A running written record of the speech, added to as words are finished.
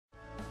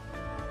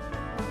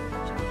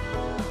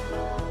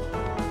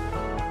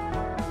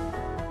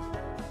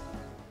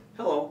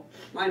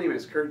my name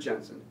is Kurt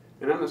Jensen,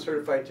 and I'm a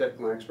certified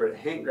technical expert at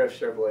Hank Graff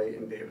Chevrolet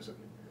in Davison.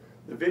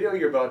 The video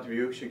you're about to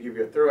view should give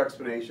you a thorough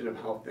explanation of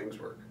how things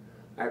work.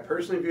 I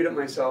personally viewed it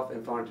myself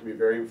and found it to be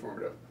very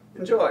informative.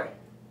 Enjoy!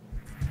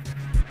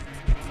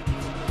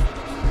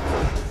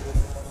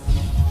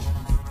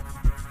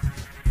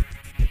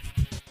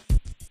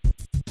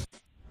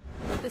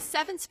 The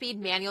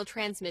 7-speed manual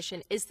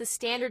transmission is the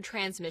standard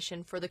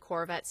transmission for the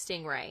Corvette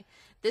Stingray.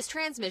 This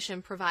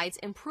transmission provides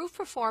improved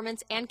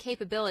performance and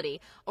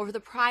capability over the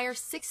prior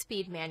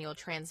 6-speed manual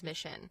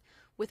transmission.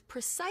 With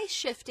precise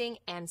shifting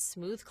and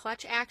smooth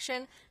clutch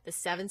action, the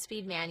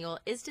 7-speed manual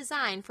is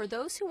designed for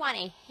those who want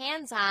a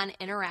hands-on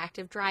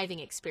interactive driving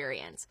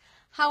experience.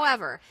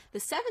 However, the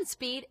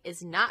 7-speed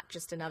is not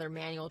just another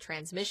manual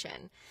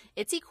transmission.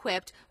 It's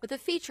equipped with a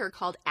feature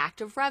called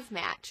Active Rev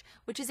Match,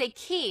 which is a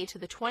key to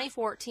the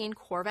 2014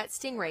 Corvette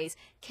Stingray's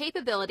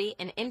capability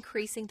in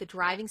increasing the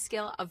driving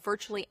skill of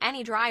virtually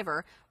any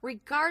driver,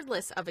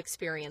 regardless of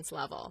experience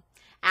level.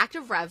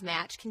 Active Rev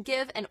Match can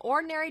give an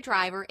ordinary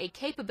driver a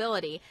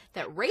capability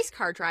that race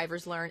car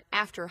drivers learn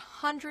after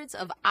hundreds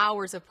of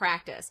hours of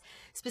practice,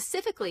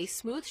 specifically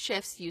smooth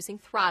shifts using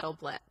throttle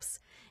blips.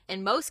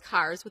 In most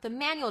cars with a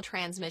manual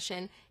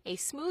transmission, a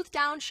smooth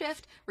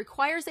downshift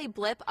requires a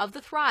blip of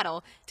the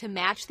throttle to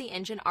match the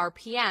engine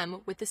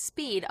RPM with the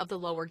speed of the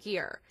lower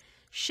gear.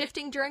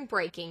 Shifting during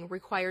braking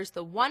requires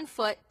the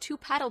 1-foot,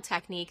 2-pedal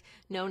technique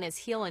known as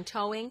heel and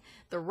towing.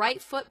 The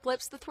right foot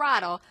blips the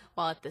throttle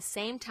while at the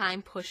same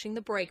time pushing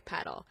the brake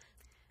pedal.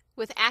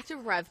 With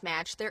Active Rev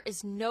Match, there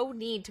is no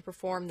need to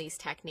perform these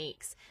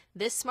techniques.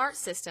 This smart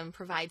system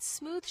provides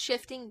smooth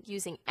shifting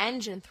using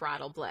engine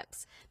throttle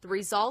blips. The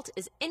result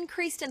is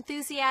increased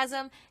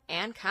enthusiasm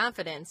and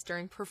confidence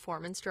during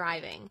performance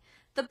driving.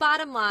 The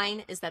bottom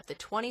line is that the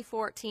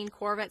 2014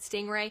 Corvette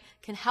Stingray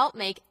can help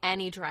make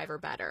any driver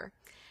better.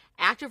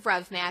 Active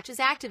Rev Match is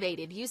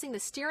activated using the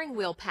steering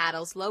wheel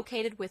paddles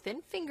located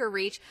within finger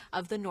reach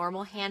of the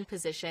normal hand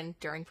position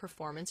during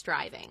performance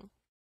driving.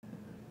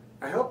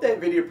 I hope that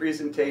video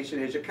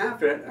presentation is you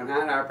confident on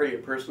how to operate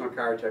your personal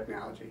car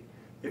technology.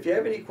 If you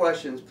have any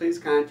questions, please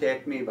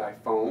contact me by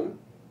phone,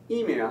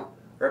 email,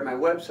 or at my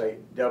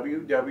website,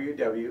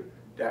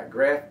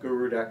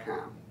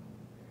 www.graffguru.com.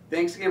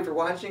 Thanks again for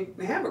watching,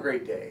 and have a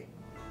great day.